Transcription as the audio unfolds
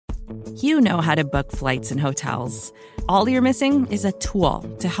You know how to book flights and hotels. All you're missing is a tool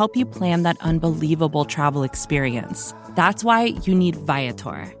to help you plan that unbelievable travel experience. That's why you need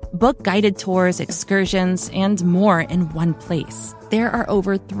Viator. Book guided tours, excursions, and more in one place. There are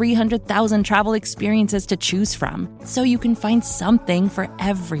over 300,000 travel experiences to choose from, so you can find something for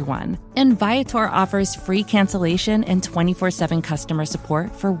everyone. And Viator offers free cancellation and 24/7 customer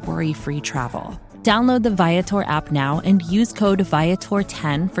support for worry-free travel. Download the Viator app now and use code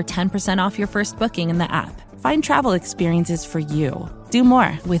Viator10 for 10% off your first booking in the app. Find travel experiences for you. Do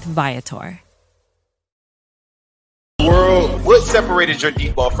more with Viator. World, what separated your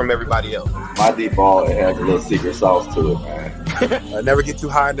deep ball from everybody else? My deep ball, it has a little secret sauce to it, man. Never get too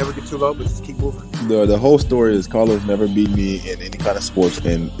high, never get too low, but just keep moving. The whole story is Carlos never beat me in any kind of sports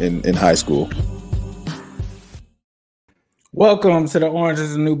in high school. Welcome to the Orange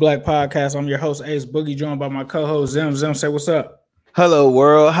is the New Black podcast. I'm your host, Ace Boogie, joined by my co-host, Zim. Zim, say what's up. Hello,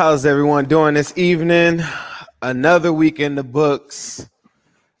 world. How's everyone doing this evening? Another week in the books.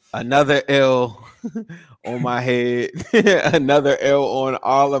 Another L on my head. Another L on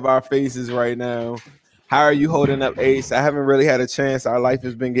all of our faces right now. How are you holding up, Ace? I haven't really had a chance. Our life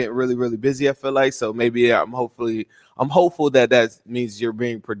has been getting really, really busy, I feel like. So maybe I'm hopeful that means you're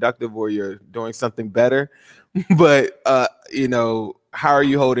being productive or you're doing something better. But, how are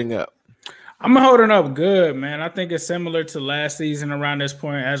you holding up? I'm holding up good, man. I think it's similar to last season around this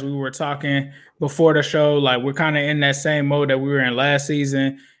point as we were talking before the show. Like, we're kind of in that same mode that we were in last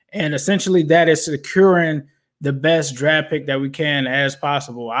season. And essentially that is securing the best draft pick that we can as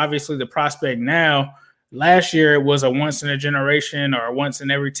possible. Obviously, the prospect now, last year it was a once in a generation or a once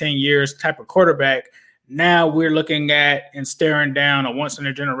in every 10 years type of quarterback. Now we're looking at and staring down a once in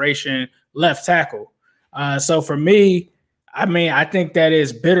a generation left tackle. So for me, I think that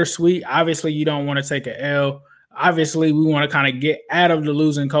is bittersweet. Obviously, you don't want to take an L. Obviously, we want to kind of get out of the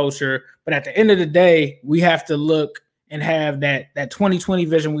losing culture. But at the end of the day, we have to look and have that 2020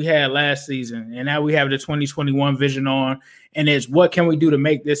 vision we had last season. And now we have the 2021 vision on. And it's what can we do to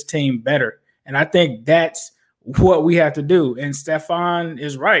make this team better? And I think that's what we have to do. And Stefan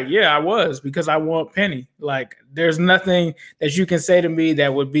is right. Yeah, I was, because I want Penny. Like, there's nothing that you can say to me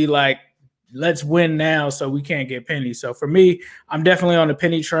that would be like, let's win now so we can't get Penny. So for me, I'm definitely on the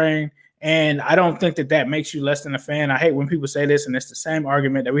Penny train. And I don't think that makes you less than a fan. I hate when people say this, and it's the same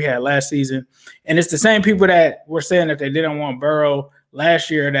argument that we had last season. And it's the same people that were saying that they didn't want Burrow last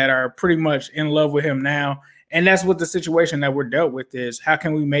year that are pretty much in love with him now. And that's what the situation that we're dealt with is. How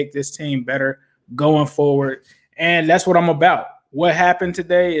can we make this team better going forward? And that's what I'm about. What happened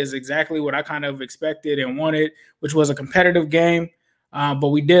today is exactly what I kind of expected and wanted, which was a competitive game. But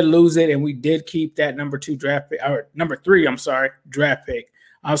we did lose it, and we did keep that number 3 draft pick.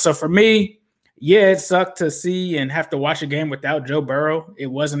 So for me, yeah, it sucked to see and have to watch a game without Joe Burrow. It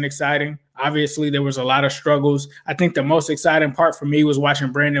wasn't exciting. Obviously, there was a lot of struggles. I think the most exciting part for me was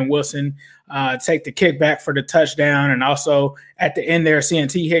watching Brandon Wilson take the kickback for the touchdown, and also at the end there, seeing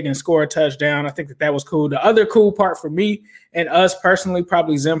T. Higgins score a touchdown. I think that was cool. The other cool part for me and us personally,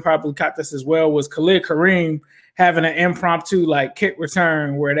 probably Zim probably caught this as well, was Khalid Kareem having an impromptu kick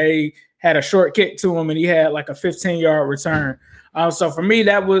return where they had a short kick to him and he had like a 15-yard return. So for me,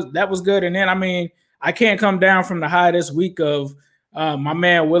 that was good. And then, I can't come down from the high this week of my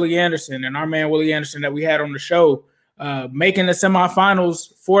man Willie Anderson and our man Willie Anderson that we had on the show making the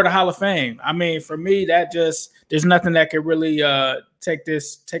semifinals for the Hall of Fame. For me, there's nothing that could really take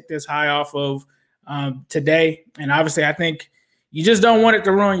this high off of today. And obviously, I think you just don't want it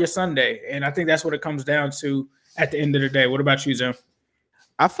to ruin your Sunday. And I think that's what it comes down to at the end of the day. What about you, Zim?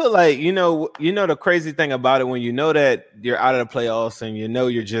 I feel like, the crazy thing about it, when you know that you're out of the playoffs and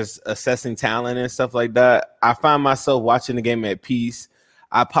you're just assessing talent and stuff like that, I find myself watching the game at peace.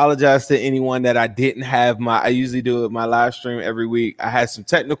 I apologize to anyone that I didn't have I usually do it my live stream every week. I had some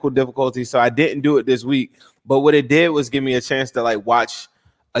technical difficulties, so I didn't do it this week. But what it did was give me a chance to watch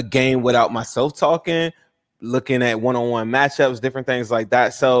a game without myself talking, looking at one-on-one matchups, different things like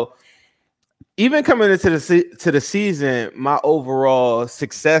that. So even coming into the season, my overall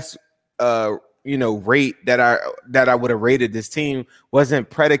success, rate that I would have rated this team wasn't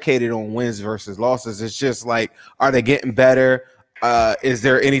predicated on wins versus losses. It's just are they getting better? Is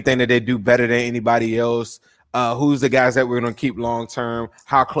there anything that they do better than anybody else? Who's the guys that we're going to keep long term?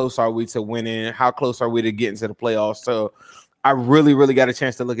 How close are we to winning? How close are we to getting to the playoffs? So I really, really got a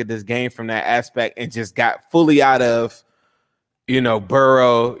chance to look at this game from that aspect and just got fully out of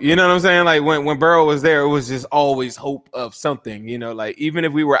Burrow, you know what I'm saying? When Burrow was there, it was just always hope of something, even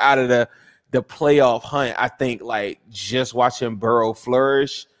if we were out of the playoff hunt, I think just watching Burrow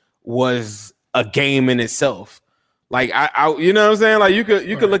flourish was a game in itself. Like I you know what I'm saying? Like you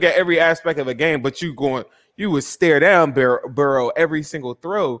could look at every aspect of a game, but you would stare down Burrow every single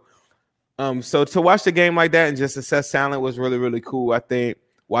throw. So to watch the game like that and just assess talent was really, really cool. I think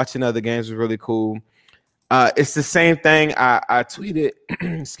watching other games was really cool. It's the same thing. I tweeted,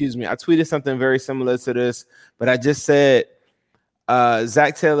 excuse me, I tweeted something very similar to this, but I just said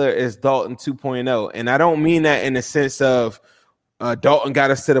Zach Taylor is Dalton 2.0. And I don't mean that in the sense of Dalton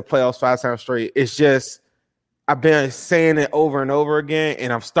got us to the playoffs 5 times straight. It's just I've been saying it over and over again,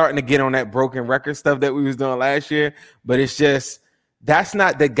 and I'm starting to get on that broken record stuff that we was doing last year. But it's just that's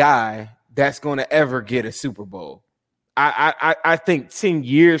not the guy that's going to ever get a Super Bowl. I think 10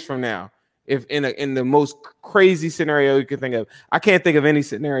 years from now, if in the most crazy scenario you can think of, I can't think of any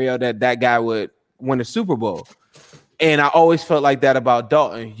scenario that guy would win a Super Bowl. And I always felt like that about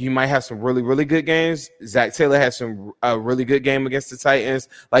Dalton. You might have some really, really good games. Zach Taylor had a really good game against the Titans.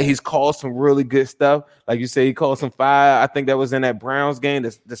 Like, he's called some really good stuff. Like you say, he called some fire. I think that was in that Browns game,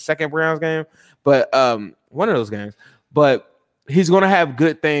 the second Browns game. But one of those games. But he's going to have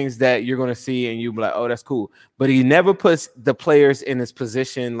good things that you're going to see, and you'll be like, oh, that's cool. But he never puts the players in his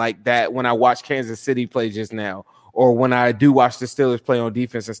position like that when I watch Kansas City play just now, or when I do watch the Steelers play on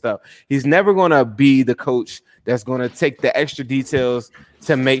defense and stuff. He's never going to be the coach that's going to take the extra details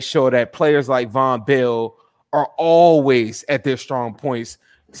to make sure that players like Von Bell are always at their strong points,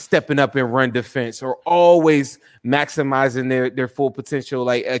 stepping up and run defense, or always maximizing their full potential,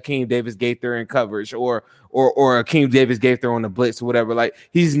 like Akeem Davis-Gaither in coverage, or Akeem Davis-Gaither on the blitz or whatever. Like,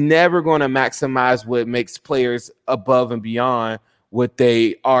 he's never going to maximize what makes players above and beyond what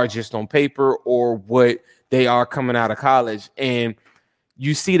they are just on paper or what they are coming out of college. And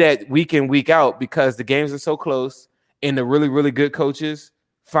you see that week in, week out, because the games are so close and the really, really good coaches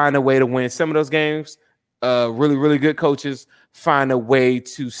find a way to win some of those games. Really, really good coaches find a way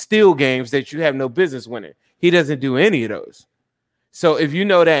to steal games that you have no business winning. He doesn't do any of those. So if you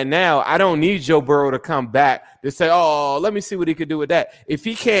know that now, I don't need Joe Burrow to come back to say, oh, let me see what he could do with that. If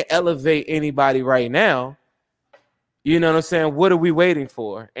he can't elevate anybody right now, you know what I'm saying? What are we waiting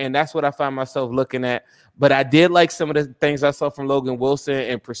for? And that's what I find myself looking at. But I did like some of the things I saw from Logan Wilson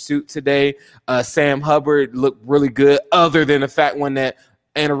in pursuit today. Sam Hubbard looked really good, other than the fact when that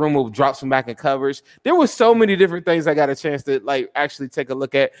Anarumo drops him back in coverage. There were so many different things I got a chance to actually take a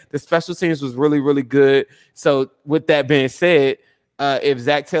look at. The special teams was really, really good. So with that being said, if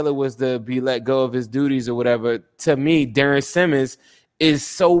Zach Taylor was to be let go of his duties or whatever, to me, Darren Simmons is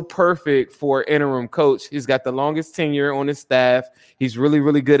so perfect for interim coach. He's got the longest tenure on his staff. He's really,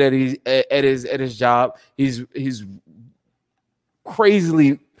 really good at his job. He's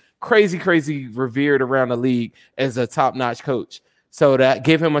crazy revered around the league as a top-notch coach. So that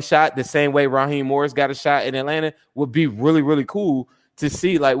give him a shot the same way Raheem Morris got a shot in Atlanta would be really, really cool to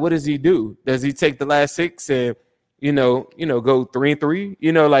see. Like, what does he do? Does he take the last 6 and go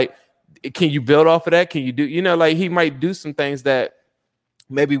 3-3? Like, can you build off of that? Can you do, he might do some things that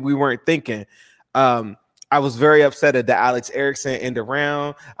maybe we weren't thinking. I was very upset at the Alex Erickson end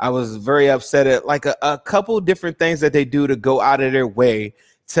around. I was very upset at a couple different things that they do to go out of their way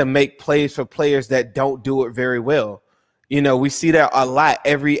to make plays for players that don't do it very well. We see that a lot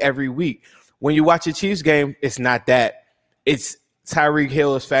every week. When you watch a Chiefs game, it's not that. It's Tyreek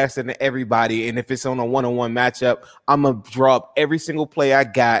Hill is faster than everybody, and if it's on a one-on-one matchup, I'm going to draw up every single play I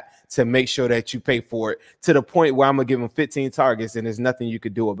got to make sure that you pay for it, to the point where I'm going to give him 15 targets and there's nothing you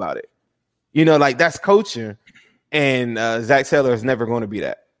could do about it. That's coaching, and Zach Taylor is never going to be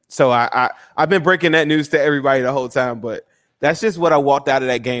that. So I've been breaking that news to everybody the whole time, but that's just what I walked out of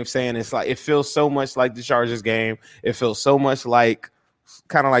that game saying. It's like, it feels so much like the Chargers game. It feels so much like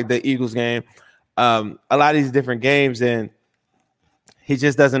kind of like the Eagles game. A lot of these different games, and he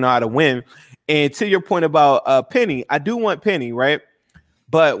just doesn't know how to win. And to your point about Penny, I do want Penny, right?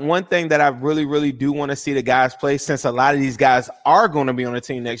 But one thing that I really, really do want to see the guys play, since a lot of these guys are going to be on the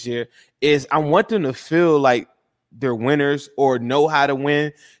team next year, is I want them to feel like they're winners or know how to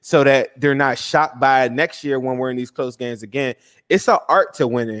win, so that they're not shocked by it next year when we're in these close games again. It's an art to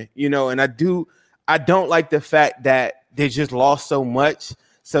winning, and I don't like the fact that they just lost so much.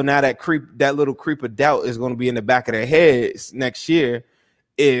 So now that little creep of doubt is going to be in the back of their heads next year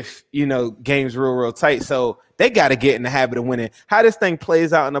if, games real tight. So they got to get in the habit of winning. How this thing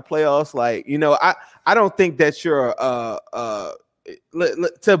plays out in the playoffs, I don't think that you're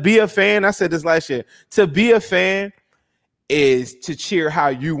to be a fan. I said this last year. To be a fan is to cheer how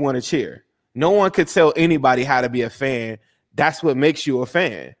you want to cheer. No one could tell anybody how to be a fan. That's what makes you a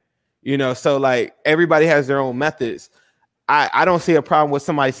fan. So everybody has their own methods. I don't see a problem with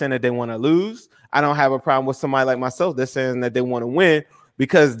somebody saying that they want to lose. I don't have a problem with somebody like myself that's saying that they want to win,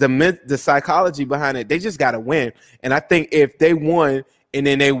 because the psychology behind it, they just got to win. And I think if they won and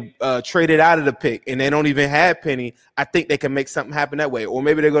then they traded out of the pick and they don't even have Penny, I think they can make something happen that way. Or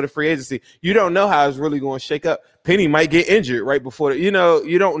maybe they go to free agency. You don't know how it's really going to shake up. Penny might get injured right before, you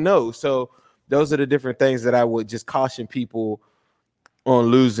don't know. So those are the different things that I would just caution people on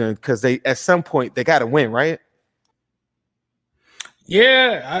losing, because they at some point they got to win, right?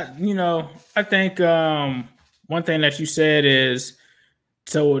 Yeah, I think one thing that you said is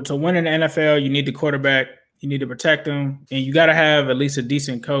to win in the NFL, you need the quarterback, you need to protect them, and you got to have at least a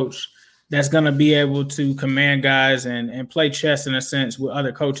decent coach that's going to be able to command guys and play chess in a sense with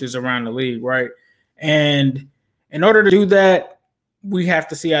other coaches around the league, right? And in order to do that, we have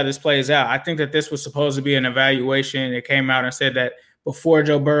to see how this plays out. I think that this was supposed to be an evaluation. It came out and said that before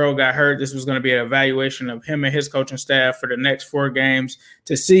Joe Burrow got hurt, this was going to be an evaluation of him and his coaching staff for the next 4 games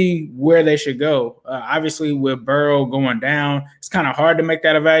to see where they should go. Obviously, with Burrow going down, it's kind of hard to make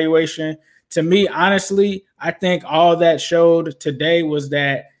that evaluation. To me, honestly, I think all that showed today was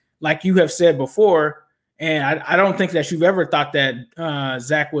that, like you have said before, and I don't think that you've ever thought that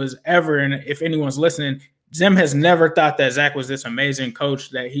Zach was ever, and if anyone's listening, Zim has never thought that Zach was this amazing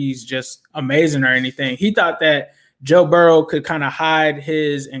coach, that he's just amazing or anything. He thought that Joe Burrow could kind of hide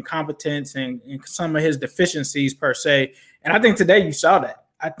his incompetence and some of his deficiencies per se. And I think today you saw that.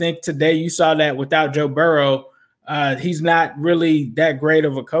 I think today you saw that without Joe Burrow, he's not really that great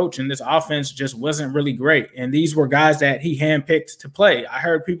of a coach, and this offense just wasn't really great. And these were guys that he handpicked to play. I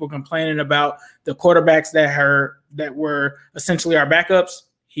heard people complaining about the quarterbacks that were essentially our backups.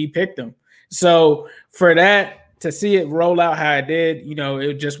 He picked them. So for that, to see it roll out how it did,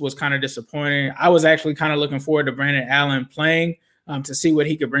 it just was kind of disappointing. I was actually kind of looking forward to Brandon Allen playing to see what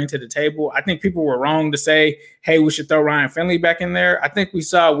he could bring to the table. I think people were wrong to say, hey, we should throw Ryan Finley back in there. I think we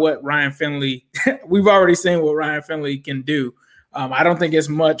saw what Ryan Finley – we've already seen what Ryan Finley can do. I don't think it's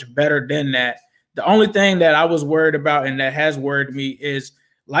much better than that. The only thing that I was worried about and that has worried me is,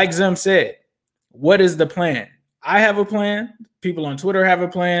 like Zim said, what is the plan? I have a plan. People on Twitter have a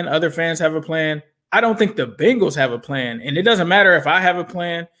plan. Other fans have a plan. I don't think the Bengals have a plan. And it doesn't matter if I have a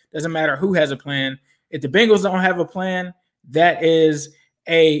plan. It doesn't matter who has a plan. If the Bengals don't have a plan, that is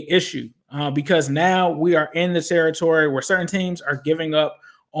a issue because now we are in the territory where certain teams are giving up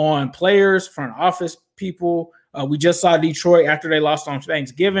on players, front office people. We just saw Detroit after they lost on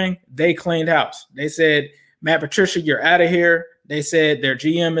Thanksgiving. They cleaned house. They said, Matt Patricia, you're out of here. They said their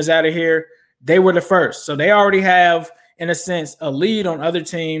GM is out of here. They were the first. So they already have, in a sense, a lead on other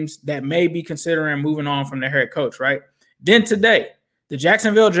teams that may be considering moving on from their head coach, right? Then today, the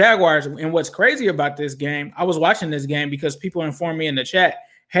Jacksonville Jaguars, and what's crazy about this game, I was watching this game because people informed me in the chat,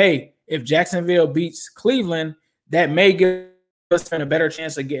 hey, if Jacksonville beats Cleveland, that may give us a better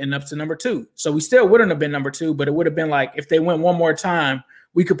chance of getting up to number 2. So we still wouldn't have been number 2, but it would have been like if they went one more time,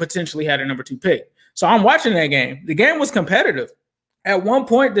 we could potentially have a number 2 pick. So I'm watching that game. The game was competitive. At one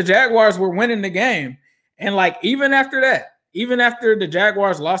point, the Jaguars were winning the game. And even after that, even after the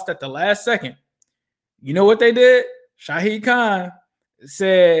Jaguars lost at the last second, you know what they did? Shahid Khan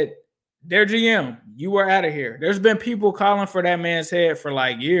said, their GM, you were out of here. There's been people calling for that man's head for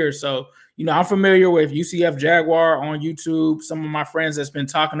years. So, I'm familiar with UCF Jaguar on YouTube. Some of my friends that's been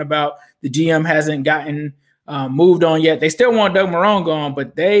talking about the GM hasn't gotten moved on yet. They still want Doug Marrone gone,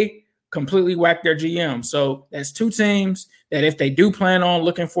 but they completely whacked their GM. So that's 2 teams that if they do plan on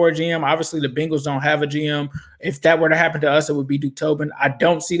looking for a GM, obviously the Bengals don't have a GM. If that were to happen to us, it would be Duke Tobin. I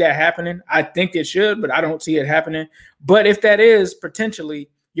don't see that happening. I think it should, but I don't see it happening. But if that is, potentially,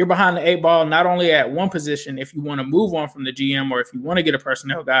 you're behind the 8 ball, not only at one position if you want to move on from the GM or if you want to get a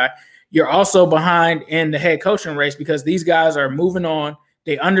personnel guy, you're also behind in the head coaching race because these guys are moving on.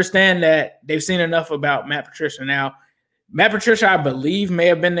 They understand that they've seen enough about Matt Patricia. Now, Matt Patricia, I believe, may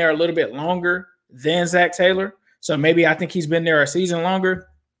have been there a little bit longer than Zach Taylor. So maybe I think he's been there a season longer,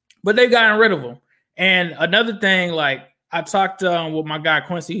 but they've gotten rid of him. And another thing, I talked with my guy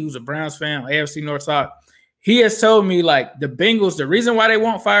Quincy, who's a Browns fan, AFC North Talk. He has told me the Bengals, the reason why they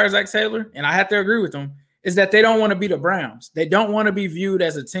won't fire Zach Taylor, and I have to agree with him, is that they don't want to be the Browns. They don't want to be viewed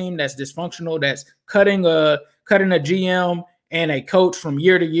as a team that's dysfunctional, that's cutting a GM and a coach from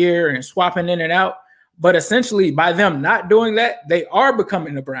year to year and swapping in and out. But essentially, by them not doing that, they are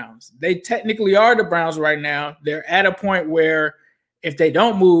becoming the Browns. They technically are the Browns right now. They're at a point where if they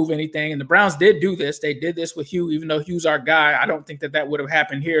don't move anything, and the Browns did do this, they did this with Hugh, even though Hugh's our guy. I don't think that would have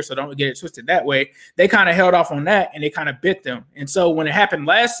happened here, so don't get it twisted that way. They kind of held off on that, and they kind of bit them. And so when it happened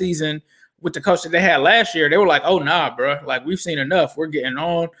last season with the coach that they had last year, they were like, oh, nah, bro. We've seen enough. We're getting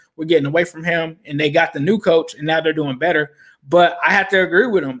on. We're getting away from him. And they got the new coach, and now they're doing better. But I have to agree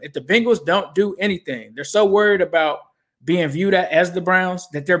with them. If the Bengals don't do anything, they're so worried about being viewed as the Browns,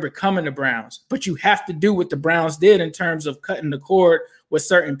 that they're becoming the Browns. But you have to do what the Browns did in terms of cutting the cord with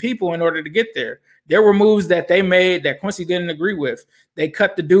certain people in order to get there. There were moves that they made that Quincy didn't agree with. They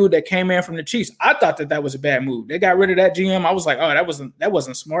cut the dude that came in from the Chiefs. I thought that was a bad move. They got rid of that GM. I was like, oh, that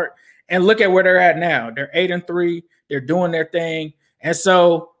wasn't smart. And look at where they're at now. They're 8-3. They're doing their thing. And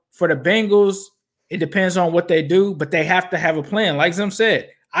so for the Bengals, it depends on what they do, but they have to have a plan. Like Zim said,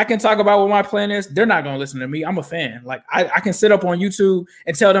 I can talk about what my plan is. They're not going to listen to me. I'm a fan. Like I can sit up on YouTube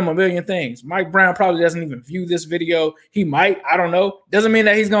and tell them a million things. Mike Brown probably doesn't even view this video. He might. I don't know. Doesn't mean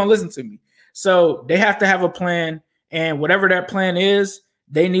that he's going to listen to me. So they have to have a plan. And whatever that plan is,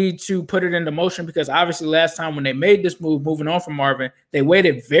 they need to put it into motion, because obviously last time when they made this move, moving on from Marvin, they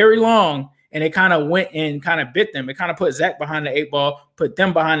waited very long and it kind of went and kind of bit them. It kind of put Zach behind the 8 ball, put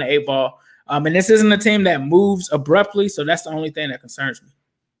them behind the 8 ball. And this isn't a team that moves abruptly. So that's the only thing that concerns me.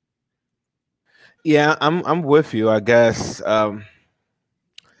 Yeah, I'm with you, I guess. I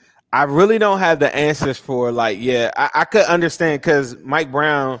really don't have the answers for, like, I could understand, because Mike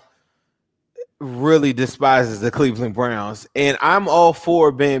Brown really despises the Cleveland Browns, and I'm all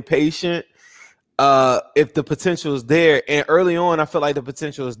for being patient if the potential is there. And early on, I feel like the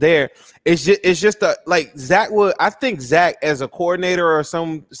potential is there. It's just like Zach would. I think Zach as a coordinator or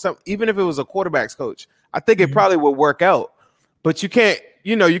some even if it was a quarterback's coach, I think it probably would work out. But you can't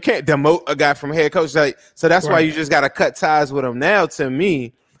demote a guy from head coach. Like, so that's why you just got to cut ties with him. Now, to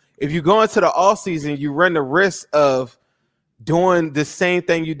me, if you go into the offseason, you run the risk of doing the same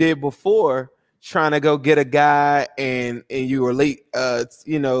thing you did before, trying to go get a guy, and you were late.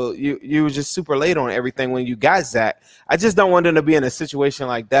 You were just super late on everything when you got Zach. I just don't want them to be in a situation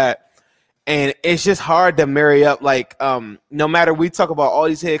like that. And it's just hard to marry up. Like, no matter, we talk about all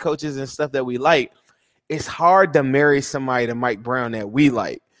these head coaches and stuff that we like, it's hard to marry somebody to Mike Brown that we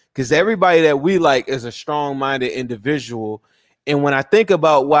like, because everybody that we like is a strong-minded individual. And when I think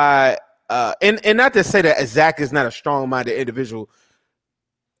about why, and not to say that Zach is not a strong-minded individual,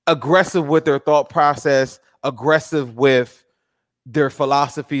 aggressive with their thought process, aggressive with their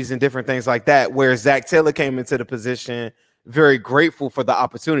philosophies and different things like that, where Zach Taylor came into the position very grateful for the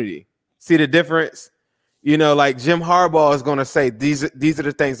opportunity. See the difference? You know, like Jim Harbaugh is going to say, these are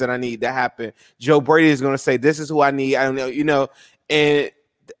the things that I need to happen. Joe Brady is going to say, this is who I need. I don't know, and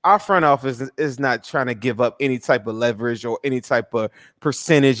our front office is not trying to give up any type of leverage or any type of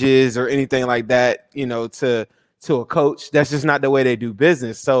percentages or anything like that, to a coach. That's just not the way they do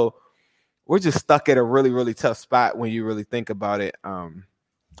business. So we're just stuck at a really, really tough spot when you really think about it.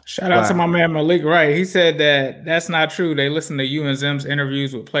 Shout out to my man Malik Wright. He said that that's not true. They listen to you and Zim's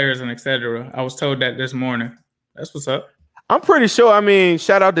interviews with players and etc. I was told that this morning. That's what's up. I'm pretty sure. I mean,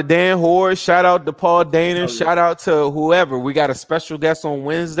 shout out to Dan Hoard. Shout out to Paul Dana. Shout out to whoever. We got a special guest on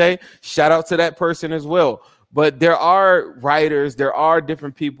Wednesday. Shout out to that person as well. But there are writers. There are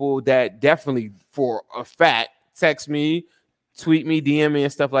different people that definitely, for a fact, text me, tweet me, DM me,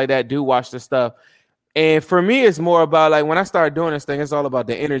 and stuff like that. Do watch the stuff. And for me, it's more about, like, when I started doing this thing, it's all about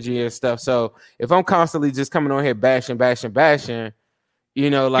the energy and stuff. So if I'm constantly just coming on here bashing, honestly,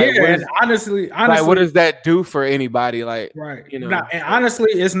 like, what does that do for anybody? Like, right. And honestly,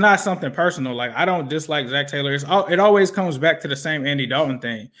 it's not something personal. Like, I don't dislike Zach Taylor. It always comes back to the same Andy Dalton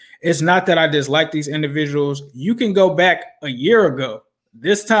thing. It's not that I dislike these individuals. You can go back a year ago.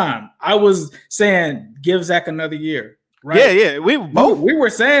 This time, I was saying, give Zach another year. Right? Yeah. We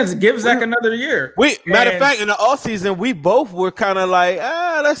were saying give Zach another year. Matter of fact, in the offseason, we both were kind of like,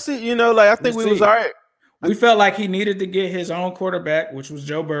 let's see. I think we was all right. We felt like he needed to get his own quarterback, which was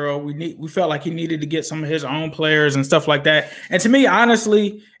Joe Burrow. We felt like he needed to get some of his own players and stuff like that. And to me,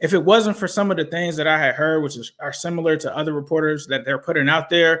 honestly, if it wasn't for some of the things that I had heard, which are similar to other reporters that they're putting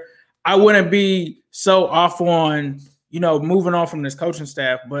out there, I wouldn't be so off on moving on from this coaching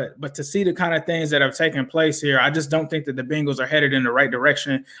staff, but to see the kind of things that have taken place here, I just don't think that the Bengals are headed in the right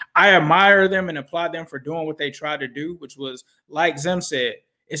direction. I admire them and applaud them for doing what they tried to do, which was, like Zim said,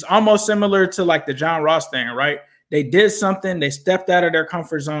 it's almost similar to like the John Ross thing, right? They did something. They stepped out of their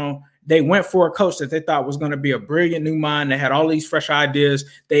comfort zone. They went for a coach that they thought was going to be a brilliant new mind. They had all these fresh ideas.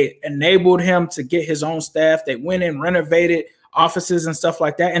 They enabled him to get his own staff. They went and renovated offices and stuff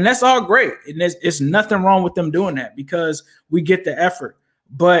like that. And that's all great. And it's nothing wrong with them doing that, because we get the effort.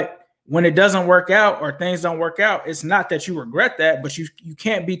 But when it doesn't work out or things don't work out, it's not that you regret that, but you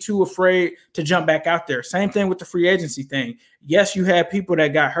can't be too afraid to jump back out there. Same thing with the free agency thing. Yes, you had people that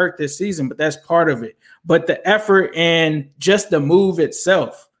got hurt this season, but that's part of it. But the effort and just the move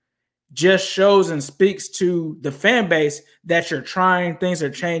itself, just shows and speaks to the fan base that you're trying, things are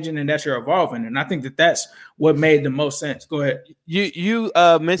changing, and that you're evolving. And I think that that's what made the most sense. Go ahead. You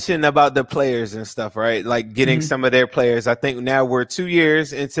mentioned about the players and stuff, right? Like getting some of their players. I think now we're 2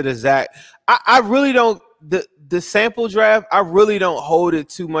 years into the Zach. I really don't the sample draft. I really don't hold it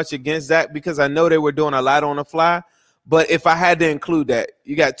too much against Zach because I know they were doing a lot on the fly. But if I had to include that,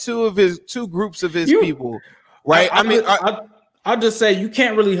 you got two groups of his people, right? I'll just say you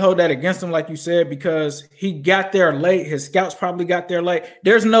can't really hold that against him, like you said, because he got there late. His scouts probably got there late.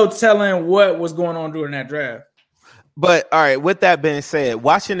 There's no telling what was going on during that draft. But all right, with that being said,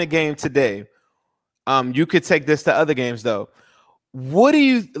 watching the game today, you could take this to other games though. What do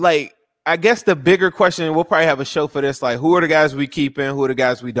you like? I guess the bigger question, we'll probably have a show for this, like who are the guys we keep in, who are the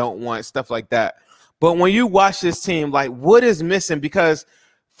guys we don't want, stuff like that. But when you watch this team, like what is missing? Because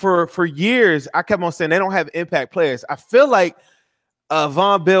for years, I kept on saying they don't have impact players. I feel like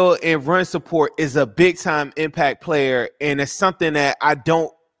Vonn Bell in run support is a big time impact player, and it's something that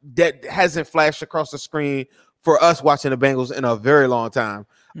that hasn't flashed across the screen for us watching the Bengals in a very long time.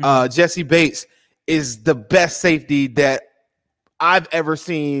 Jesse Bates is the best safety that I've ever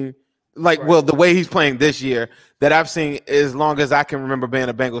seen. Like, well, the way he's playing this year that I've seen as long as I can remember being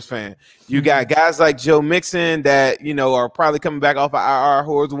a Bengals fan. You got guys like Joe Mixon that, are probably coming back off of IR,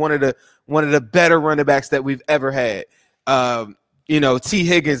 who is one of the better running backs that we've ever had. T.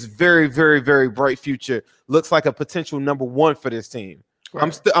 Higgins, very, very, very bright future. Looks like a potential number one for this team.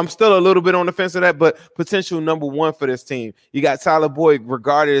 Right. I'm still a little bit on the fence of that, but potential number one for this team. You got Tyler Boyd,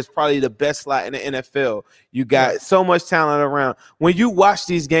 regarded as probably the best slot in the NFL. You got so much talent around. When you watch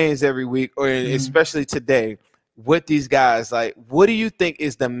these games every week, or especially today, with these guys, like, what do you think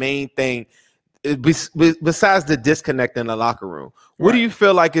is the main thing besides the disconnect in the locker room? What do you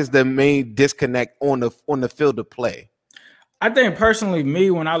feel like is the main disconnect on the field of play? I think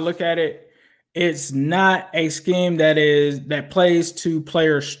personally, when I look at it, it's not a scheme that plays to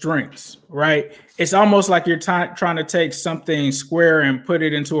player strengths, right? It's almost like you're trying to take something square and put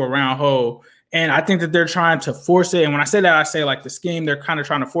it into a round hole. And I think that they're trying to force it. And when I say that, I say like the scheme, they're kind of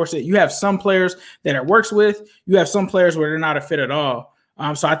trying to force it. You have some players that it works with. You have some players where they're not a fit at all.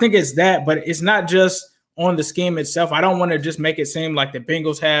 So I think it's that, but it's not just on the scheme itself. I don't want to just make it seem like the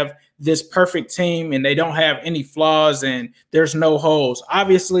Bengals have this perfect team and they don't have any flaws and there's no holes.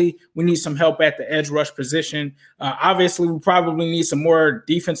 Obviously, we need some help at the edge rush position. Obviously, we probably need some more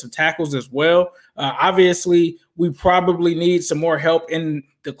defensive tackles as well. Obviously, we probably need some more help in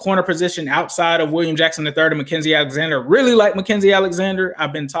the corner position outside of William Jackson III and Mackenzie Alexander. Really like Mackenzie Alexander.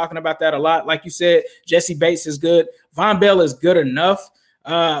 I've been talking about that a lot. Like you said, Jesse Bates is good. Vonn Bell is good enough.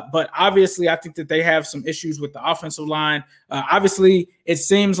 But obviously, I think that they have some issues with the offensive line. Obviously, it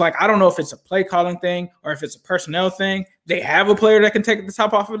seems like, I don't know if it's a play calling thing or if it's a personnel thing. They have a player that can take the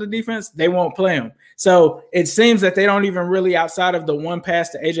top off of the defense. They won't play him. So it seems that they don't even really, outside of the one pass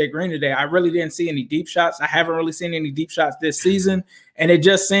to AJ Green today, I really didn't see any deep shots. I haven't really seen any deep shots this season. And it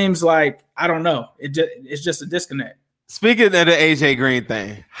just seems like, I don't know. It's just a disconnect. Speaking of the AJ Green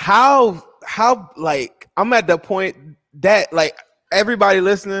thing, how like, I'm at the point that, like, everybody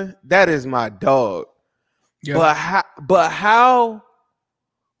listening, that is my dog. Yeah. But how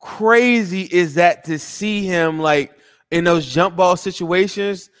crazy is that to see him, like, in those jump ball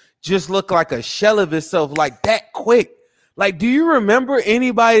situations just look like a shell of itself like that quick? Like, do you remember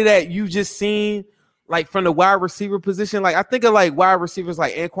anybody that you just seen, like, from the wide receiver position? Like, I think of, like, wide receivers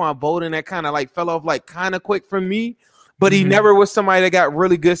like Anquan Bolden that kind of, like, fell off, like, kind of quick for me. But he never was somebody that got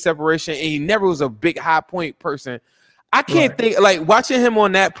really good separation, and he never was a big high point person. I can't think, like, watching him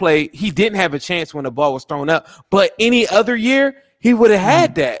on that play, he didn't have a chance when the ball was thrown up. But any other year, he would have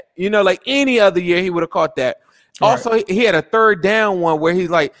had that. Like any other year, he would have caught that. Right. Also, he had a third down one where he's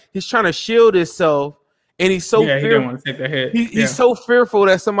trying to shield himself, and he's so fearful. He didn't want to take the hit. He's so fearful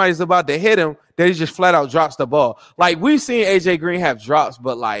that somebody's about to hit him that he just flat out drops the ball. Like, we've seen AJ Green have drops,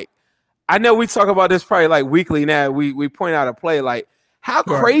 but, like, I know we talk about this probably, like, weekly now. We point out a play. Like, how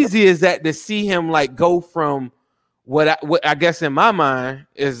crazy is that to see him, like, go from what I guess in my mind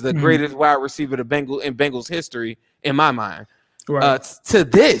is the greatest wide receiver in Bengals history, in my mind, to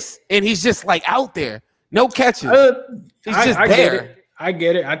this. And he's just, like, out there. No catches. He's just there. I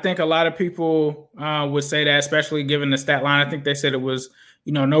get it. I think a lot of people would say that, especially given the stat line. I think they said it was,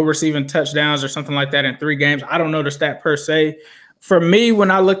 no receiving touchdowns or something like that in 3 games. I don't know the stat per se. For me,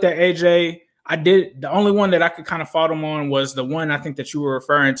 when I looked at AJ, the only one that I could kind of fault him on was the one I think that you were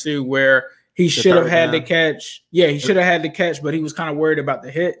referring to where he should have had the catch. Yeah, he should have had the catch, but he was kind of worried about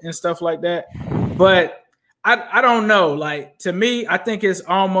the hit and stuff like that. But I don't know. Like, to me, I think it's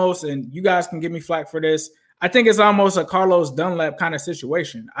almost, and you guys can give me flack for this, I think it's almost a Carlos Dunlap kind of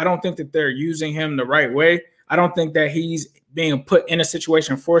situation. I don't think that they're using him the right way. I don't think that he's being put in a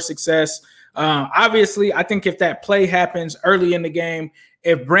situation for success. Obviously, I think if that play happens early in the game,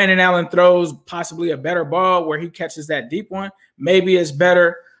 if Brandon Allen throws possibly a better ball where he catches that deep one, maybe it's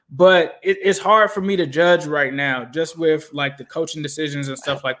better. But it's hard for me to judge right now, just with like the coaching decisions and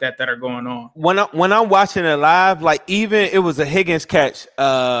stuff like that are going on. When I'm watching it live, like even it was a Higgins catch.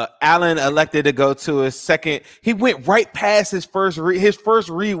 Allen elected to go to his second. He went right past his first read. His first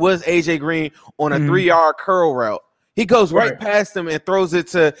read was AJ Green on a 3-yard curl route. He goes right past him and throws it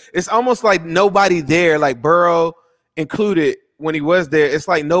to. It's almost like nobody there, like Burrow included when he was there. It's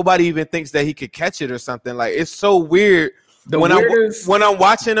like nobody even thinks that he could catch it or something. Like it's so weird. When I'm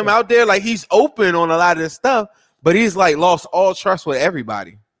watching him out there, like he's open on a lot of this stuff, but he's like lost all trust with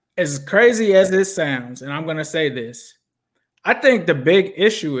everybody. As crazy as it sounds, and I'm going to say this, I think the big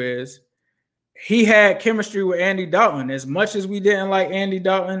issue is he had chemistry with Andy Dalton. As much as we didn't like Andy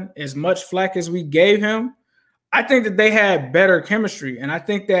Dalton, as much flack as we gave him, I think that they had better chemistry. And I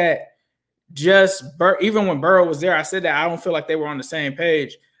think that even when Burrow was there, I said that I don't feel like they were on the same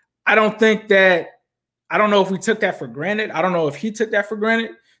page. I don't know if we took that for granted. I don't know if he took that for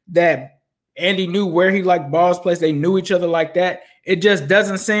granted, that Andy knew where he liked balls placed. They knew each other like that. It just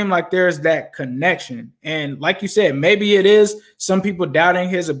doesn't seem like there's that connection. And like you said, maybe it is some people doubting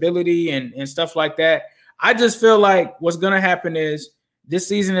his ability and stuff like that. I just feel like what's going to happen is this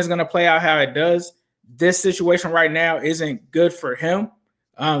season is going to play out how it does. This situation right now isn't good for him.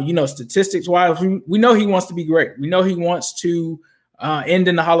 Statistics wise, we know he wants to be great. We know he wants to end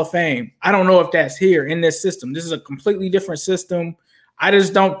in the Hall of Fame. I don't know if that's here in this system. This is a completely different system. I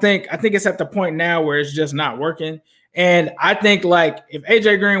think it's at the point now where it's just not working. And I think like if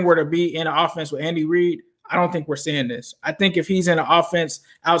AJ Green were to be in an offense with Andy Reid, I don't think we're seeing this. I think if he's in an offense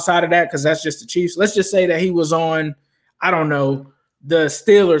outside of that, because that's just the Chiefs, let's just say that he was on, I don't know, the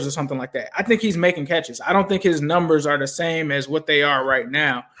Steelers or something like that. I think he's making catches. I don't think his numbers are the same as what they are right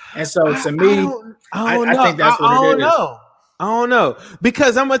now. And so to me, I think that's what it is. I don't know,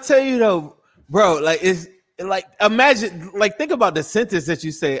 because I'm gonna tell you though, bro. Like it's like imagine, like think about the sentence that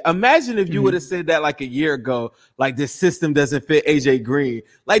you say. Imagine if you would have said that like a year ago, like this system doesn't fit AJ Green.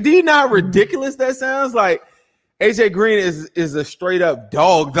 Like, do you know how ridiculous that sounds? Like AJ Green is a straight up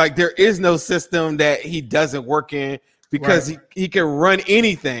dog. Like there is no system that he doesn't work in because he can run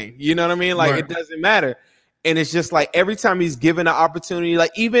anything. You know what I mean? Like it doesn't matter. And it's just like every time he's given an opportunity, like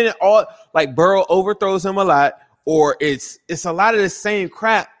even all like Burrow overthrows him a lot. Or it's a lot of the same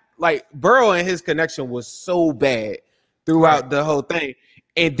crap. Like Burrow and his connection was so bad throughout the whole thing.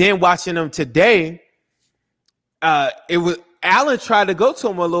 And then watching him today, it was Allen tried to go to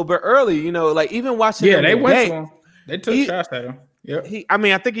him a little bit early. Like even watching him they today, went to him. They took shots at him. Yep.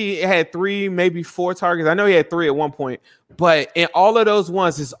 I think he had 3, maybe 4 targets. I know he had 3 at one point. But in all of those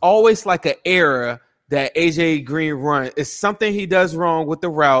ones, it's always like an error that AJ Green runs. It's something he does wrong with the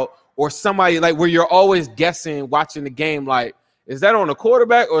route. Or somebody like where you're always guessing watching the game, like, is that on the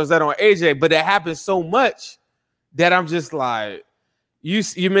quarterback or is that on AJ? But it happens so much that I'm just like, you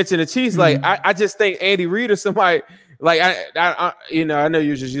mentioned the Chiefs. Like, I just think Andy Reid or somebody like I know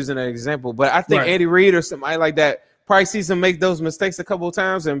you're just using an example, but I think Andy Reid or somebody like that probably sees him make those mistakes a couple of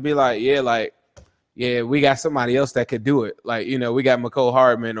times and be like, yeah, we got somebody else that could do it. Like, we got McCole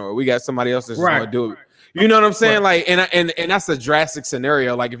Hardman or we got somebody else that's going to do it. You know what I'm saying? Like, and that's a drastic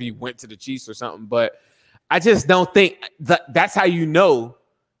scenario, like if you went to the Chiefs or something. But I just don't think that's how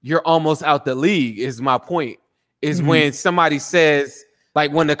you're almost out the league, is my point. Is when somebody says,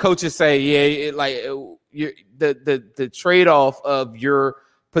 like when the coaches say, the trade-off of your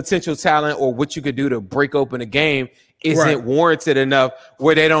potential talent or what you could do to break open a game isn't warranted enough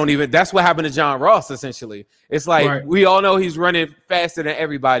where they don't even – that's what happened to John Ross, essentially. It's like we all know he's running faster than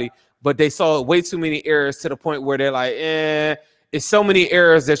everybody, but they saw way too many errors to the point where they're like, it's so many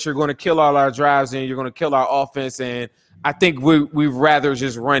errors that you're going to kill all our drives and you're going to kill our offense. And I think we'd rather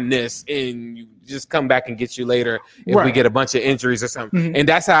just run this and you just come back and get you later if we get a bunch of injuries or something. And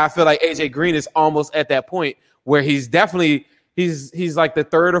that's how I feel like AJ Green is almost at that point where he's definitely he's like the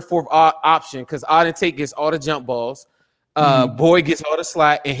third or fourth option because Auden Tate gets all the jump balls, Boyd gets all the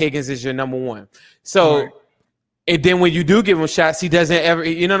slot, and Higgins is your number one. So. And then when you do give him shots, he doesn't ever,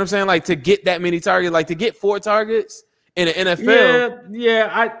 you know what I'm saying? Like to get that many targets, like to get 4 targets in the NFL.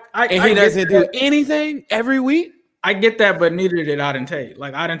 Yeah. And he doesn't do anything every week. I get that, but neither did Auden Tate.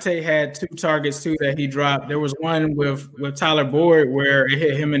 Like Auden Tate had 2 targets too that he dropped. There was one with Tyler Boyd where it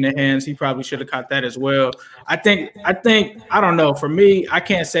hit him in the hands. He probably should have caught that as well. I think I don't know. For me, I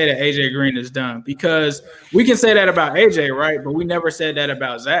can't say that AJ Green is done because we can say that about AJ, right? But we never said that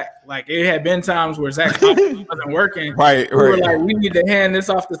about Zach. Like it had been times where Zach wasn't working. Right. We were like, we need to hand this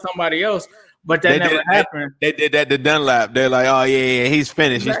off to somebody else. But that never happened. They did that to Dunlap. They're like, oh yeah, he's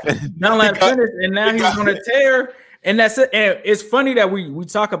finished. He's finished. Dunlap finished, and now he's going to tear. And that's it. And it's funny that we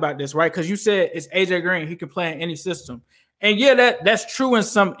talk about this, right? Because you said it's AJ Green. He can play in any system. And yeah, that's true in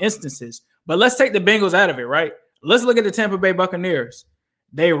some instances. But let's take the Bengals out of it, right? Let's look at the Tampa Bay Buccaneers.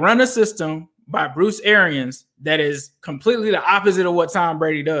 They run a system by Bruce Arians that is completely the opposite of what Tom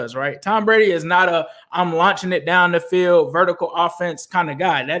Brady does, right? Tom Brady is not I'm launching it down the field, vertical offense kind of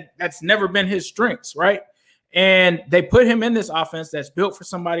guy. That's never been his strengths, right? And they put him in this offense that's built for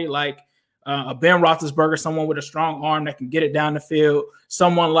somebody like a Ben Roethlisberger, someone with a strong arm that can get it down the field,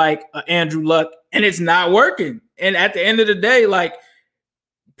 someone like Andrew Luck, and it's not working. And at the end of the day, like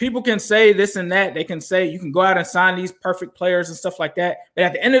people can say this and that. They can say you can go out and sign these perfect players and stuff like that. But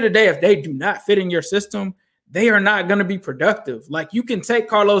at the end of the day, if they do not fit in your system, they are not going to be productive. Like you can take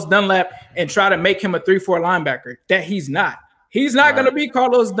Carlos Dunlap and try to make him a 3-4 linebacker that he's not. He's not going to be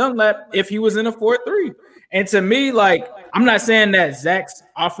Carlos Dunlap if he was in a 4-3. And to me, like, I'm not saying that Zach's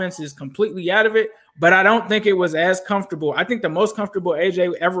offense is completely out of it, but I don't think it was as comfortable. I think the most comfortable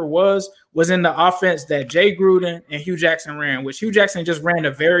AJ ever was in the offense that Jay Gruden and Hugh Jackson ran, which Hugh Jackson just ran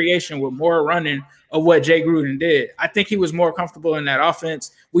a variation with more running of what Jay Gruden did. I think he was more comfortable in that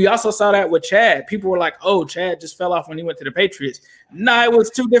offense. We also saw that with Chad. People were like, oh, Chad just fell off when he went to the Patriots. No, it was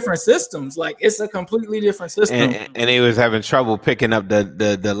 2 different systems. Like, it's a completely different system. And he was having trouble picking up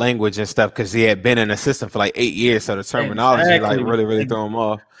the language and stuff because he had been in a system for like 8 years. So the terminology like really threw him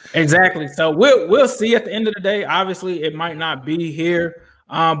off. Exactly. So we'll see at the end of the day. Obviously, it might not be here.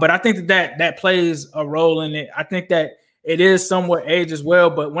 But I think that plays a role in it. I think that it is somewhat age as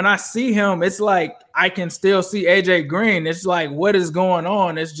well. But when I see him, it's like I can still see AJ Green. It's like, what is going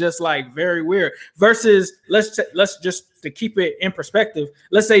on? It's just like very weird. Versus let's just to keep it in perspective.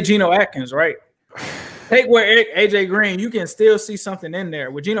 Let's say Geno Atkins, right? Take where AJ Green, you can still see something in there.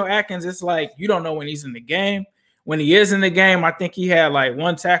 With Geno Atkins, it's like you don't know when he's in the game. When he is in the game, I think he had like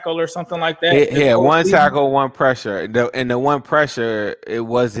 1 tackle or something like that. Yeah, 1 tackle, 1 pressure. The 1 pressure, it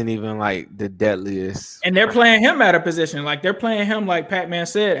wasn't even like the deadliest. And they're playing him out of position. Like they're playing him, like Pat-Man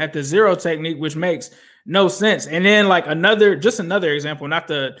said, at the 0 technique, which makes no sense. And then like another example, not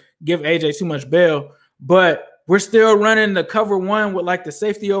to give AJ too much bail, but we're still running the cover 1 with like the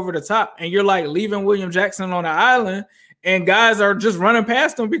safety over the top. And you're like leaving William Jackson on the island. And guys are just running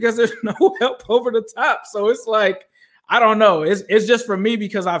past them because there's no help over the top. So it's like, I don't know. It's just for me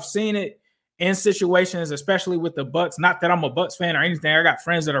because I've seen it in situations, especially with the Bucs. Not that I'm a Bucs fan or anything. I got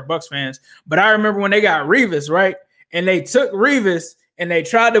friends that are Bucs fans. But I remember when they got Revis, right? And they took Revis and they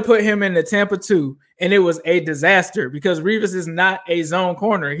tried to put him in the Tampa 2. And it was a disaster because Revis is not a zone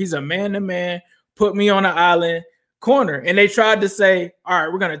corner. He's a man-to-man, put me on an island corner. And they tried to say, all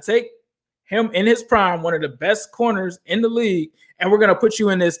right, we're going to take him in his prime, one of the best corners in the league, and we're going to put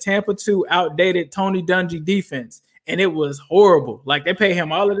you in this Tampa 2 outdated Tony Dungy defense. And it was horrible. Like, they pay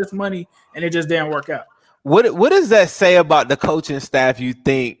him all of this money, and it just didn't work out. What does that say about the coaching staff, you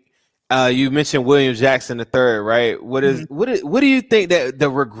think? You mentioned William Jackson III, right? What do you think that the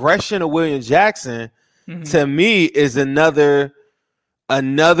regression of William Jackson, to me, is another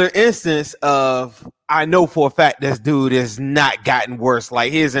instance of – I know for a fact this dude has not gotten worse.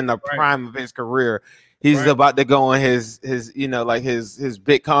 Like he's in the prime of his career. He's about to go on his like his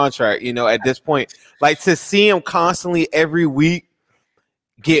big contract, at this point. Like to see him constantly every week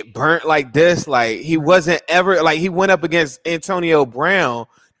get burnt like this, like he wasn't ever like he went up against Antonio Brown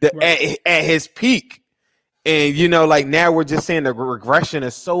at his peak. And like now we're just seeing the regression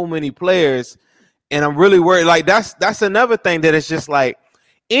of so many players. And I'm really worried. Like that's another thing that it's just like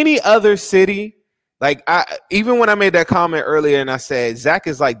any other city. Like even when I made that comment earlier and I said Zach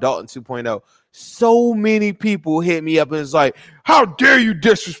is like Dalton 2.0, so many people hit me up and it's like, how dare you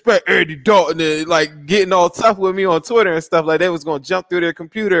disrespect Andy Dalton, and like getting all tough with me on Twitter and stuff like they was gonna jump through their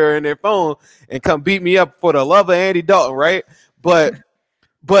computer and their phone and come beat me up for the love of Andy Dalton, right? But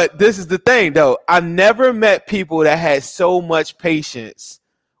this is the thing though, I've never met people that had so much patience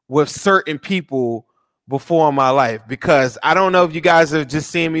with certain people before in my life, because I don't know if you guys have just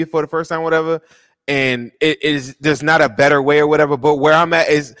seen me for the first time, whatever. And it is just not a better way or whatever. But where I'm at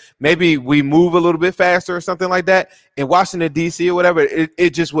is maybe we move a little bit faster or something like that. In Washington, D.C. or whatever,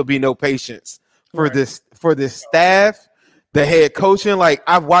 it just would be no patience for this staff the head coaching. Like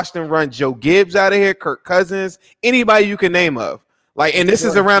I've watched them run Joe Gibbs out of here, Kirk Cousins, anybody you can name of. Like, and this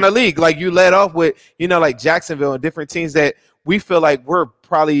is around the league. Like you led off with, like Jacksonville and different teams that we feel like we're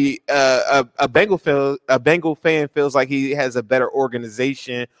probably a Bengal fan feels like he has a better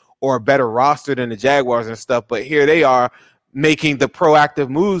organization or a better roster than the Jaguars and stuff. But here they are making the proactive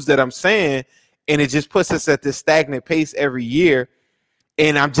moves that I'm saying, and it just puts us at this stagnant pace every year.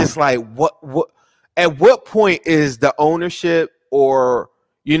 And I'm just like, what? At what point is the ownership or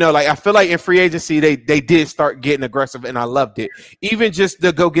like I feel like in free agency they did start getting aggressive, and I loved it. Even just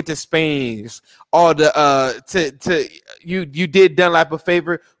to go get the Spains, all the you did Dunlap a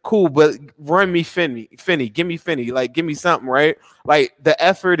favor, cool, but run me Finney, give me Finney, like give me something, right? Like the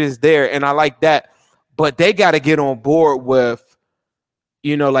effort is there, and I like that, but they got to get on board with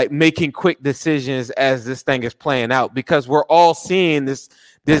like making quick decisions as this thing is playing out, because we're all seeing this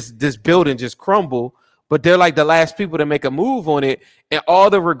building just crumble. But they're like the last people to make a move on it. And all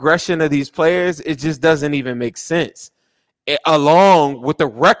the regression of these players, it just doesn't even make sense, along with the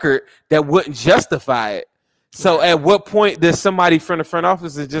record that wouldn't justify it. So at what point does somebody from the front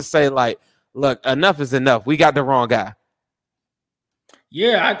office just say, like, look, enough is enough. We got the wrong guy.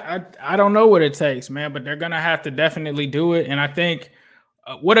 Yeah, I don't know what it takes, man, but they're going to have to definitely do it. And I think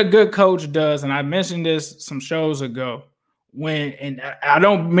what a good coach does, and I mentioned this some shows ago, and I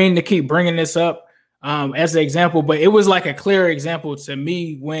don't mean to keep bringing this up, as an example, but it was like a clear example to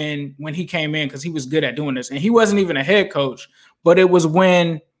me when he came in, because he was good at doing this, and he wasn't even a head coach, but it was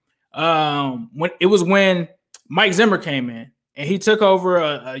when Mike Zimmer came in and he took over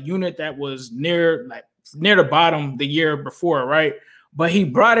a unit that was near the bottom the year before, right? But he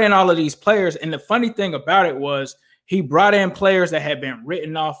brought in all of these players, and the funny thing about it was he brought in players that had been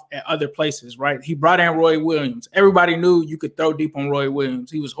written off at other places, right? He brought in Roy Williams. Everybody knew you could throw deep on Roy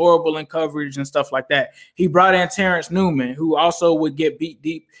Williams. He was horrible in coverage and stuff like that. He brought in Terrence Newman, who also would get beat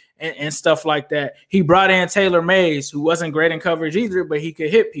deep and stuff like that. He brought in Taylor Mays, who wasn't great in coverage either, but he could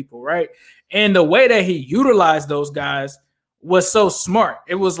hit people, right? And the way that he utilized those guys was so smart.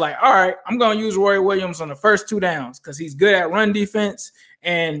 It was like, all right, I'm going to use Roy Williams on the first 2 downs because he's good at run defense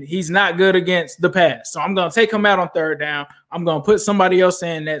and he's not good against the pass. So I'm going to take him out on 3rd down. I'm going to put somebody else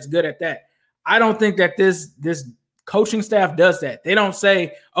in that's good at that. I don't think that this coaching staff does that. They don't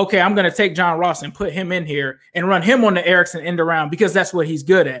say, okay, I'm going to take John Ross and put him in here and run him on the Erickson end around because that's what he's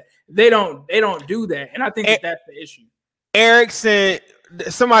good at. They don't do that. And I think that's the issue. Erickson,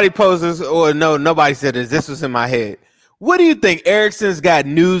 somebody poses, or no, nobody said this. This was in my head. What do you think? Erickson's got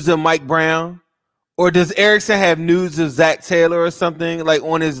news of Mike Brown? Or does Erickson have news of Zach Taylor or something, like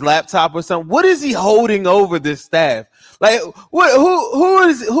on his laptop or something? What is he holding over this staff? Like,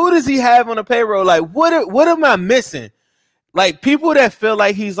 who does he have on the payroll? Like, what am I missing? Like, people that feel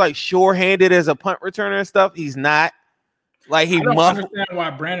like he's like sure-handed as a punt returner and stuff, he's not. Like, I don't understand why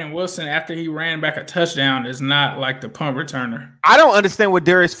Brandon Wilson, after he ran back a touchdown, is not like the punt returner. I don't understand what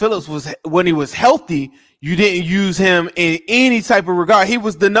Darius Phillips was when he was healthy. You didn't use him in any type of regard. He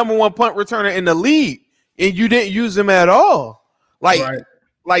was the number 1 punt returner in the league, and you didn't use him at all.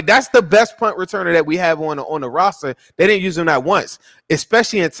 Like that's the best punt returner that we have on the roster. They didn't use him not once,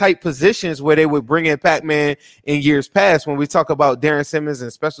 especially in tight positions where they would bring in Pac-Man in years past when we talk about Darren Simmons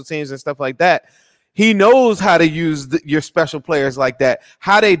and special teams and stuff like that. He knows how to use your special players like that,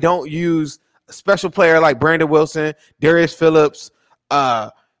 how they don't use a special player like Brandon Wilson, Darius Phillips,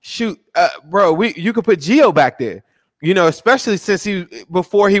 bro, you could put Gio back there, especially since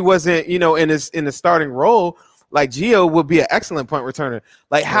before he wasn't, in the starting role. Like Gio would be an excellent punt returner.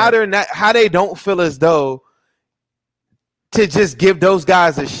 Like how they don't feel as though to just give those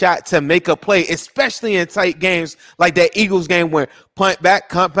guys a shot to make a play, especially in tight games like that Eagles game where punt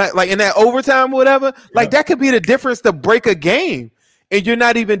back, like in that overtime or whatever. Like that could be the difference to break a game, and you're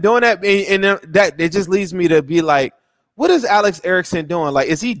not even doing that. And that it just leads me to be like, what is Alex Erickson doing? Like,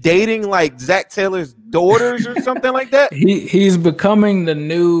 is he dating like Zach Taylor's daughters or something like that? He's becoming the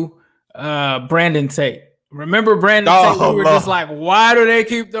new Brandon Tate. Remember Brandon Tate? We were just like, why do they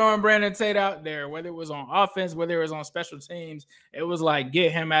keep throwing Brandon Tate out there? Whether it was on offense, whether it was on special teams, it was like,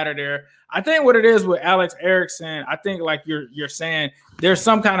 get him out of there. I think what it is with Alex Erickson, I think like you're saying, there's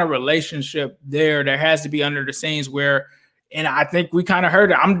some kind of relationship there that has to be under the scenes where, and I think we kind of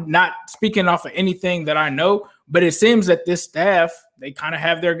heard it. I'm not speaking off of anything that I know, but it seems that this staff, they kind of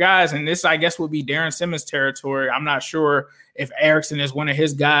have their guys, and this, I guess, would be Darren Simmons territory. I'm not sure if Erickson is one of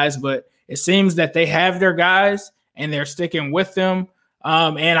his guys, but it seems that they have their guys and they're sticking with them.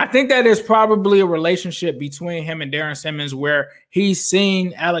 And I think that is probably a relationship between him and Darren Simmons where he's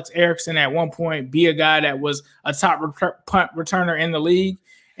seen Alex Erickson at one point be a guy that was a top punt returner in the league.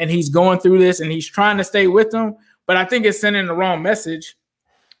 And he's going through this and he's trying to stay with them. but I think it's sending the wrong message.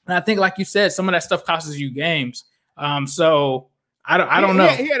 And I think, like you said, some of that stuff costs you games. So I don't know.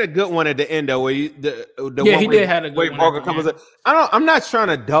 He had a good one at the end though, where he did have a good one. I'm not trying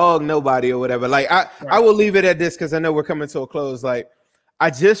to dog nobody or whatever. Like I will leave it at this because I know we're coming to a close. Like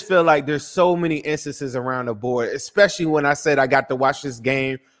I just feel like there's so many instances around the board, especially when I said I got to watch this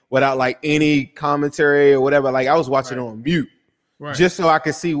game without like any commentary or whatever. Like I was watching on mute, just so I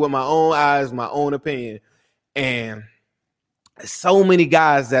could see with my own eyes, my own opinion, and so many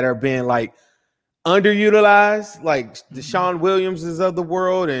guys that are being like underutilized, like Deshaun Williams is of the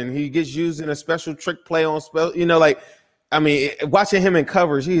world, and he gets used in a special trick play on spell. You know, like I mean, watching him in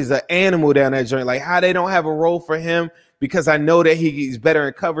coverage, he's an animal down that joint. Like how they don't have a role for him because I know that he's better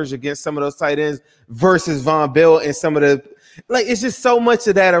in coverage against some of those tight ends versus Von Bell and some of the like. It's just so much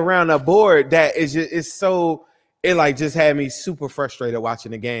of that around the board that is just it like just had me super frustrated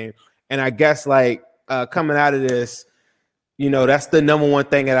watching the game. And I guess like coming out of this, you know, that's the number one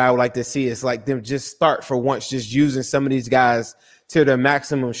thing that I would like to see is like them just start for once, just using some of these guys to their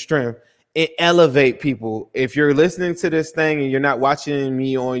maximum strength and elevate people. If you're listening to this thing and you're not watching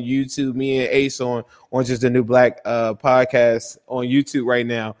me on YouTube, me and Ace on just the New Black podcast on YouTube right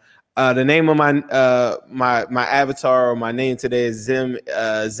now, the name of my avatar or my name today is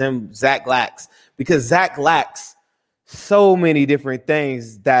Zach Lax, because Zach lacks so many different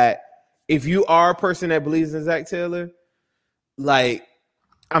things that if you are a person that believes in Zach Taylor, like,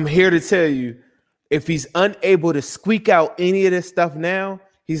 I'm here to tell you, if he's unable to squeak out any of this stuff now,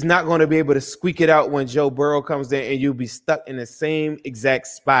 he's not going to be able to squeak it out when Joe Burrow comes in, and you'll be stuck in the same exact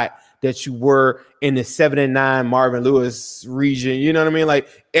spot that you were in the 7-9 Marvin Lewis region. You know what I mean? Like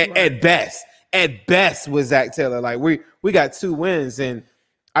at best with Zach Taylor, like we got 2 wins, and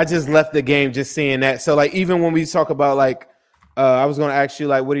I just left the game just seeing that. So like, even when we talk about like, I was going to ask you,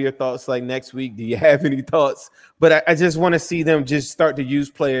 like, what are your thoughts like next week? Do you have any thoughts? But I just want to see them just start to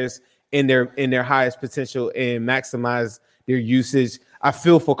use players in their highest potential and maximize their usage. I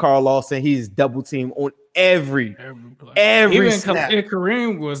feel for Carl Lawson. He's double teamed on every even snap.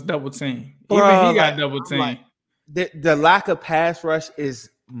 Kareem was double teamed. Even he got double teamed. Like, the lack of pass rush is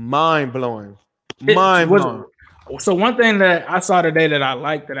mind blowing. Mind blowing. So one thing that I saw today that I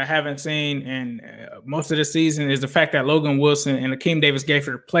like that I haven't seen in most of the season is the fact that Logan Wilson and Akeem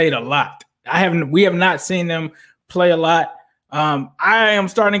Davis-Gaither played a lot. We have not seen them play a lot. I am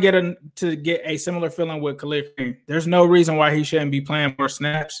starting to get a similar feeling with Khalil Kareem. There's no reason why he shouldn't be playing more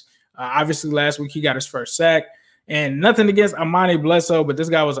snaps. Obviously, last week he got his first sack. And nothing against Amani Bledsoe, but this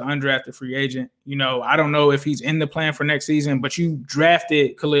guy was an undrafted free agent. You know, I don't know if he's in the plan for next season, but you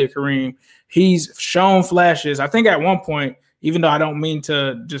drafted Khalil Kareem. He's shown flashes. I think at one point, even though I don't mean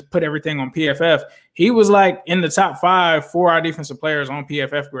to just put everything on PFF, he was like in the top 5 for our defensive players on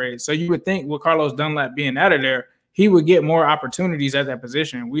PFF grades. So you would think with Carlos Dunlap being out of there, he would get more opportunities at that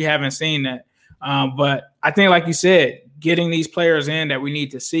position. We haven't seen that. But I think, like you said, getting these players in that we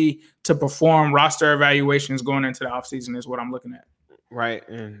need to see to perform roster evaluations going into the offseason is what I'm looking at. Right,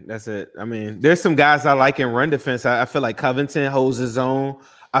 and that's it. I mean, there's some guys I like in run defense. I feel like Covington holds his own.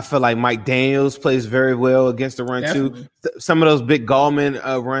 I feel like Mike Daniels plays very well against the run too. Some of those big Gallman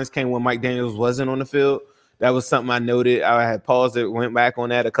runs came when Mike Daniels wasn't on the field. That was something I noted. I had paused it, went back on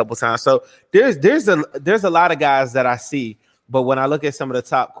that a couple times. So there's a lot of guys that I see. But when I look at some of the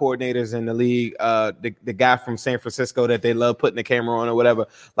top coordinators in the league, the guy from San Francisco that they love putting the camera on or whatever,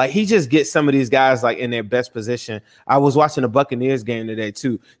 like he just gets some of these guys like in their best position. I was watching the Buccaneers game today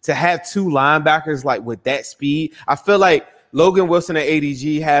too. To have 2 linebackers like with that speed, I feel like Logan Wilson and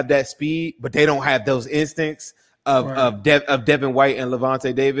ADG have that speed, but they don't have those instincts of Devin White and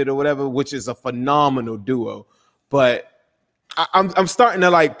Levante David or whatever, which is a phenomenal duo. But I'm starting to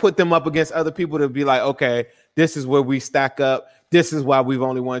like put them up against other people to be like, okay, this is where we stack up. This is why we've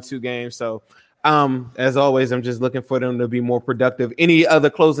only won 2 games. So as always, I'm just looking for them to be more productive. Any other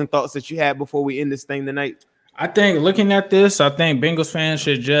closing thoughts that you had before we end this thing tonight? I think looking at this, I think Bengals fans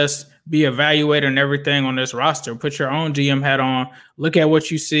should just be evaluating everything on this roster. Put your own GM hat on. Look at what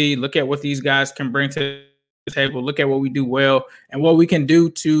you see. Look at what these guys can bring to the table. Look at what we do well and what we can do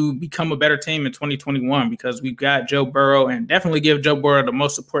to become a better team in 2021, because we've got Joe Burrow, and definitely give Joe Burrow the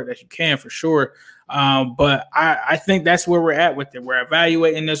most support that you can for sure. But I think that's where we're at with it. We're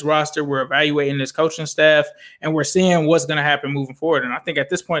evaluating this roster. We're evaluating this coaching staff, and we're seeing what's going to happen moving forward. And I think at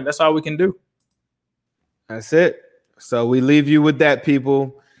this point, that's all we can do. That's it. So we leave you with that,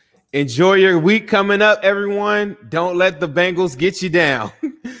 people. Enjoy your week coming up, everyone. Don't let the Bengals get you down.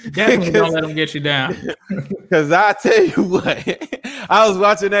 Definitely don't let them get you down. Because I tell you what, I was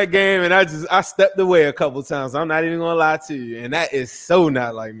watching that game and I stepped away a couple times. I'm not even going to lie to you. And that is so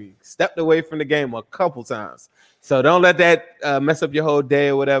not like me. Stepped away from the game a couple times. So don't let that mess up your whole day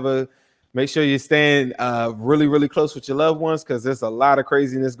or whatever. Make sure you're staying really, really close with your loved ones because there's a lot of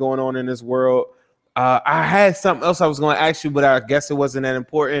craziness going on in this world. I had something else I was going to ask you, but I guess it wasn't that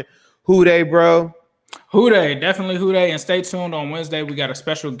important. Who they, bro? Who Dey, definitely Who Dey, and stay tuned on Wednesday. We got a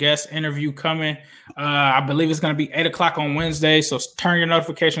special guest interview coming. I believe it's going to be 8:00 on Wednesday, so turn your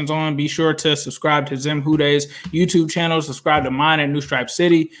notifications on. Be sure to subscribe to Zim Who Dey's YouTube channel. Subscribe to mine at New Stripe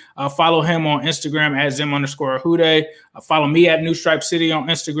City. Follow him on Instagram at Zim_Who Dey. Follow me at New Stripe City on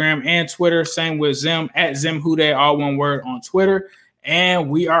Instagram and Twitter. Same with Zim at Zim Who Dey, all one word on Twitter. And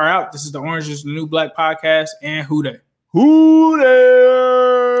we are out. This is the Orange is the New Black podcast and Who Dey. Who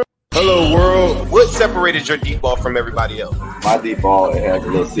Dey? Hello, world. What separated your deep ball from everybody else? My deep ball, it has a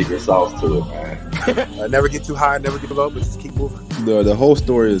little secret sauce to it, man. Never get too high, never get too low, but just keep moving. The whole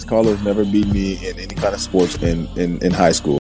story is Carlos never beat me in any kind of sports in high school.